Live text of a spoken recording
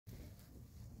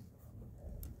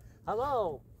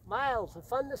Hello, Miles of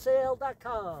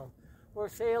funtosail.com. We're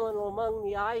sailing among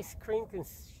the ice cream.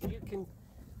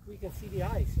 We can see the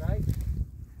ice, right?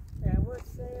 And we're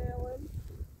sailing,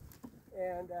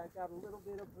 and got a little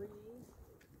bit of breeze,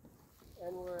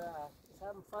 and we're just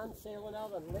having fun sailing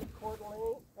out on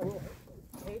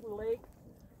Hayden Lake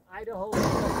Idaho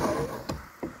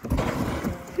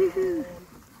USA.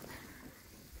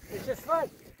 It's just fun.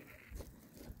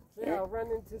 So yeah, I'll run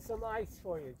into some ice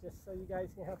for you, just so you guys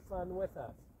can have fun with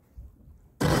us.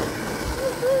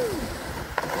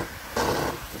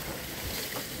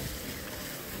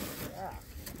 Yeah.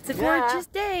 It's a gorgeous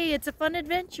day. It's a fun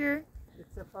adventure.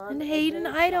 It's a fun in Hayden,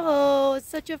 adventure. Idaho. It's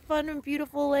such a fun and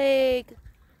beautiful lake.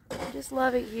 I just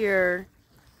love it here.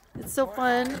 It's so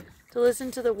fun to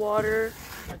listen to the water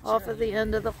off of the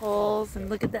end of the holes and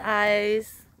look at the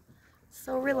ice.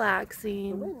 So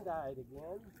relaxing. The wind died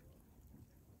again.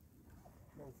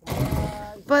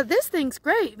 But this thing's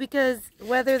great because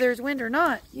whether there's wind or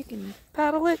not, you can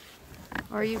paddle it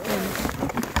or you can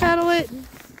paddle it.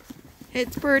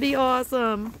 It's pretty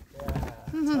awesome. Yeah.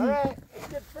 All right, it's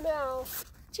good for now.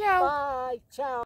 Ciao. Bye. Ciao.